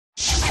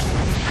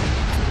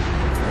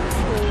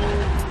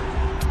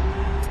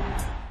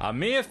A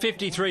mere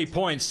 53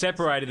 points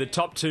separated the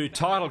top two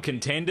title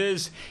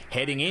contenders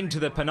heading into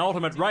the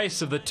penultimate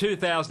race of the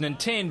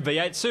 2010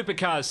 V8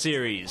 Supercars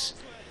series.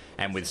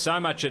 And with so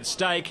much at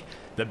stake,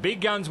 the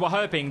big guns were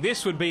hoping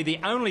this would be the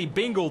only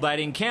bingle they'd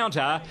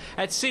encounter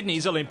at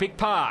Sydney's Olympic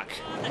Park.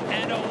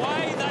 And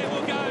away they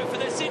will go for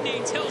the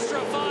Sydney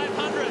Telstra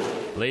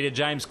 500. Leader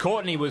James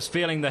Courtney was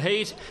feeling the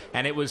heat,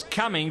 and it was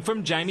coming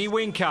from Jamie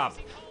Whincup,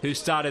 who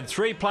started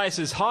 3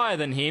 places higher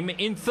than him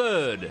in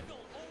third.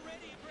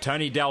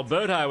 Tony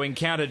D'Alberto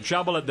encountered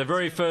trouble at the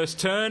very first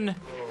turn.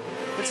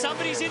 But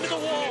somebody's into the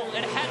wall.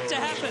 It had to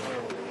happen.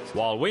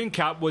 While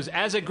Whincup was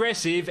as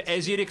aggressive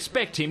as you'd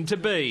expect him to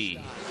be.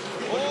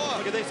 Oh,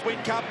 look at this,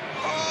 Whincup.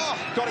 Oh,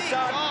 got it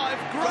done.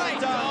 Great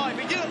dive.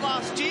 He did it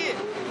last year.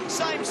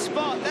 Same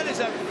spot. That is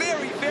a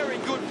very, very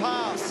good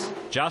pass.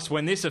 Just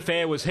when this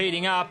affair was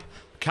heating up,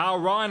 Carl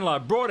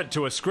Reinler brought it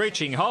to a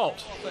screeching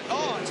halt.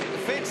 Oh, it's hit the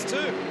fence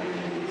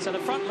too. So the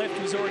front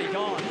left was already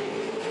gone.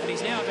 And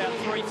he's now about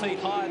 3 feet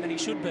higher than he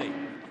should be.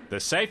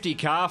 The safety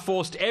car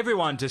forced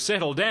everyone to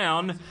settle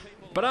down,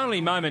 but only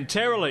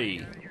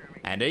momentarily.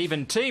 And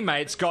even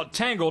teammates got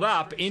tangled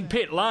up in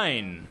pit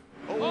lane.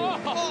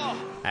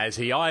 As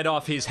he eyed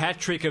off his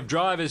hat-trick of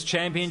Drivers'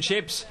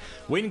 Championships,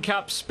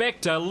 Whincup's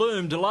spectre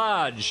loomed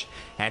large,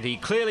 and he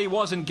clearly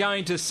wasn't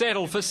going to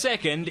settle for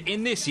second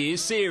in this year's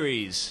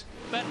series.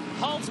 But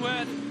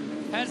Holdsworth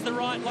has the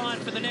right line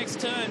for the next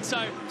turn,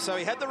 So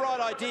he had the right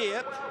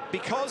idea.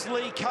 Because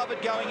Lee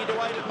covered going into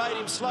 8, it made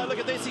him slow. Look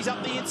at this, he's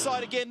up the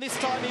inside again. This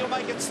time he'll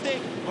make it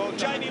stick. Well,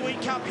 Jamie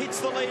Whincup hits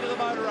the lead of the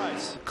motor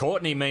race.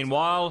 Courtney,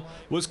 meanwhile,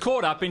 was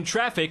caught up in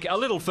traffic a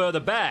little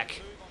further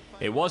back.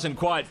 It wasn't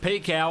quite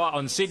peak hour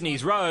on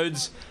Sydney's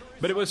roads,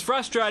 but it was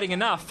frustrating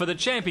enough for the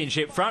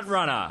championship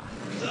frontrunner.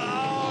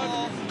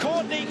 Oh,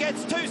 Courtney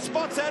gets 2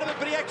 spots out of it,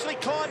 but he actually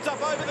climbs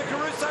up over the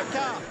Caruso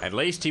car. At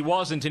least he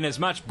wasn't in as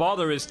much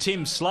bother as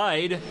Tim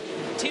Slade.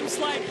 Tim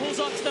Slade pulls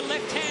off to the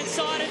left-hand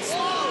side and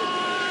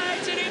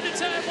slides it into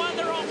turn 1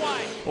 the wrong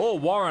way. Or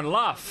Warren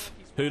Luff,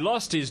 who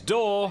lost his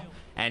door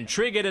and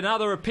triggered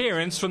another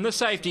appearance from the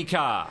safety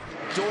car.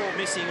 Door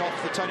missing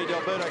off the Tony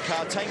D'Alberto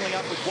car, tangling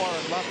up with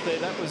Warren Luff there.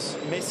 That was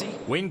messy.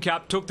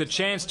 Whincup took the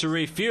chance to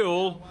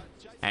refuel,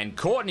 and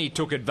Courtney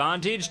took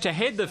advantage to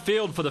head the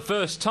field for the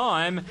first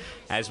time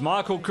as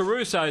Michael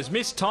Caruso's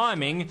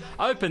mistiming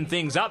opened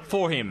things up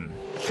for him.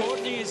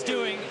 Courtney is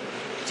doing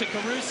to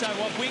Caruso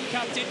what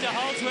Whincup did to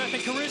Holdsworth,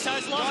 and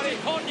Caruso's lost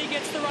it. Courtney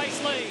gets the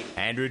race lead.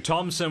 Andrew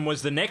Thompson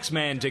was the next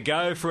man to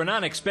go for an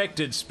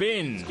unexpected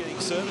spin. Getting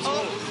service.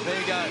 Oh, there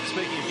you go.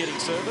 Speaking of getting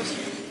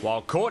service.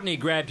 While Courtney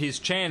grabbed his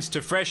chance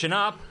to freshen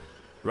up,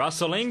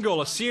 Russell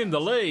Ingall assumed the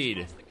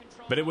lead.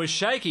 But it was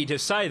shaky to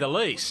say the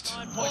least.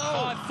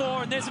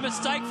 9.54, and there's a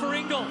mistake for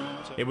Ingall.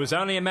 It was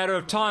only a matter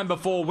of time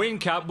before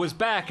Whincup was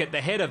back at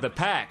the head of the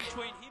pack.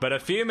 But a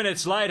few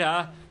minutes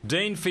later,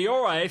 Dean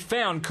Fiore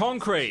found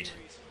concrete,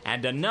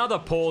 and another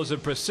pause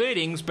of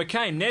proceedings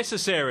became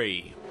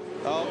necessary.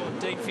 Oh,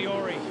 Dean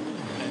Fiore.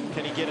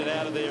 Can he get it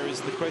out of there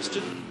is the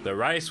question. The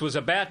race was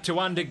about to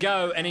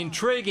undergo an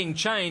intriguing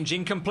change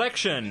in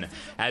complexion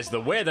as the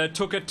weather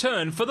took a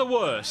turn for the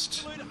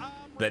worst.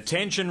 The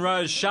tension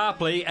rose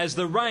sharply as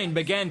the rain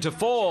began to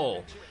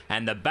fall,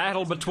 and the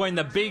battle between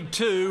the big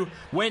two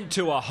went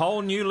to a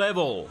whole new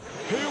level.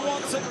 Who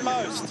wants it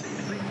most?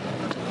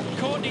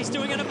 Courtney's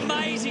doing an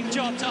amazing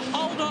job to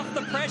hold off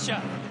the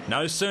pressure.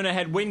 No sooner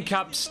had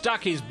Whincup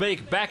stuck his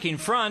beak back in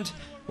front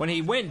when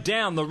he went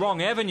down the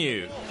wrong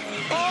avenue.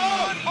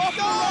 Oh, off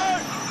the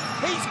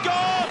road! He's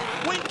gone!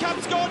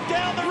 Whincup's gone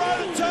down the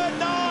road at turn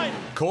 9!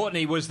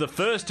 Courtney was the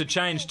first to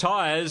change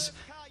tyres,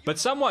 but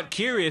somewhat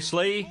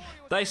curiously,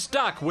 they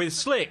stuck with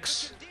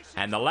slicks,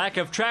 and the lack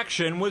of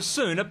traction was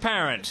soon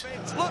apparent.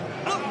 Look!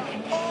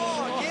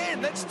 Oh,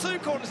 again, that's 2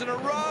 corners in a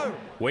row.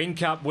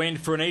 Whincup went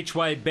for an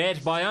each-way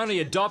bet by only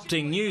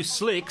adopting new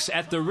slicks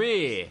at the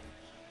rear.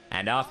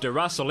 And after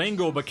Russell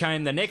Ingall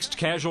became the next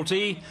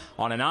casualty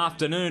on an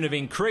afternoon of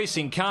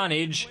increasing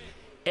carnage,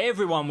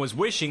 everyone was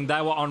wishing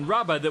they were on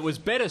rubber that was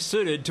better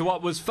suited to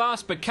what was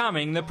fast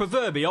becoming the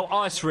proverbial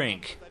ice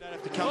rink. They don't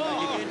have to come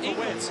back again for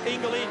wets.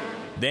 Ingall in.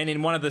 Then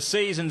in one of the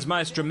season's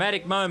most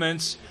dramatic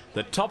moments,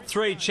 the top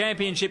 3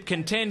 championship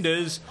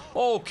contenders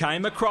all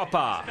came a cropper.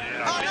 Oh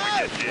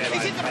no!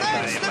 He's in the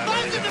fence! They're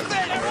both in the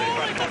fence! They're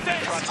all in the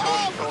fence!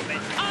 Oh,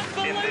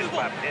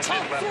 unbelievable!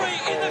 Top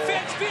 3 in the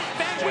fence.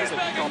 Van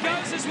Gisbergen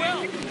goes as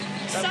well.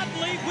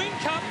 Suddenly,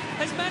 Whincup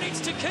has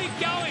managed to keep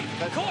going.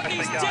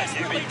 Courtney's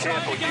desperately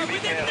trying to go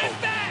with it.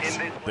 They're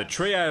back! The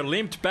trio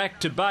limped back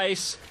to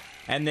base,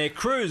 and their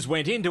crews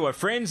went into a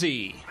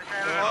frenzy.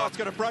 Oh, it's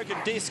got a broken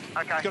disc.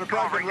 It's got a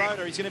broken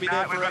rotor. He's going to be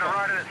there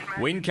forever.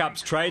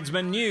 Whincup's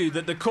tradesmen knew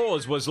that the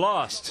cause was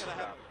lost,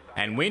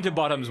 and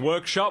Winterbottom's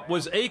workshop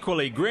was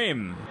equally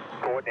grim.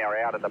 Courtney are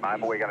out at the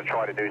moment. We're going to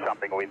try to do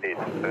something with this.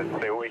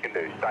 Let's see what we can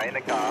do. Stay in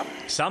the car.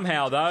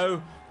 Somehow,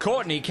 though,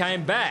 Courtney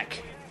came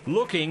back,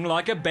 looking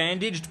like a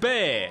bandaged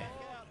bear,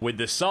 with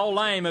the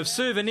sole aim of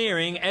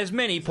souveniring as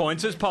many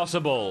points as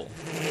possible.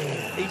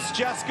 He's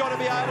just got to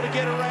be able to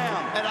get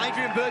around. And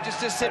Adrian Burgess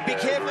just said, be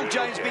careful,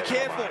 James, be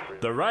careful.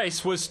 The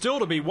race was still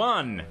to be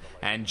won,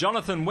 and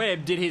Jonathon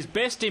Webb did his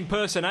best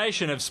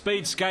impersonation of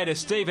speed skater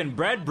Stephen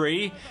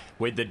Bradbury,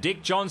 with the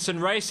Dick Johnson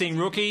Racing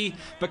rookie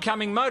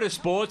becoming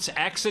motorsport's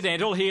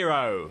accidental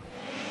hero.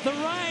 The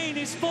rain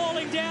is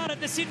falling down at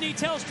the Sydney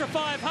Telstra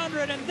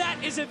 500, and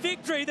that is a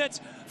victory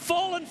that's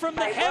fallen from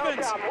the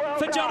heavens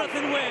for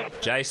Jonathon Webb.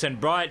 Jason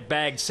Bright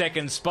bagged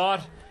second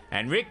spot,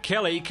 and Rick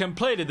Kelly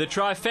completed the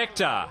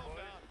trifecta.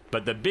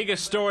 But the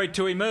biggest story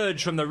to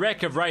emerge from the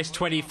wreck of race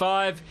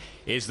 25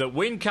 is that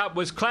Whincup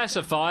was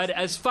classified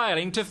as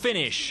failing to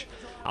finish,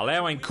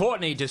 allowing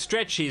Courtney to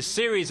stretch his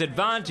series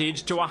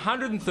advantage to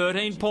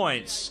 113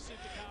 points.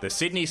 The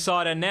Sydney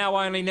sider now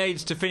only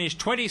needs to finish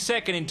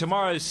 22nd in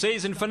tomorrow's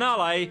season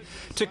finale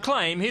to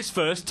claim his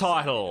first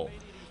title.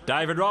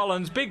 David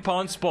Rollins, Big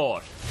Pond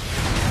Sport.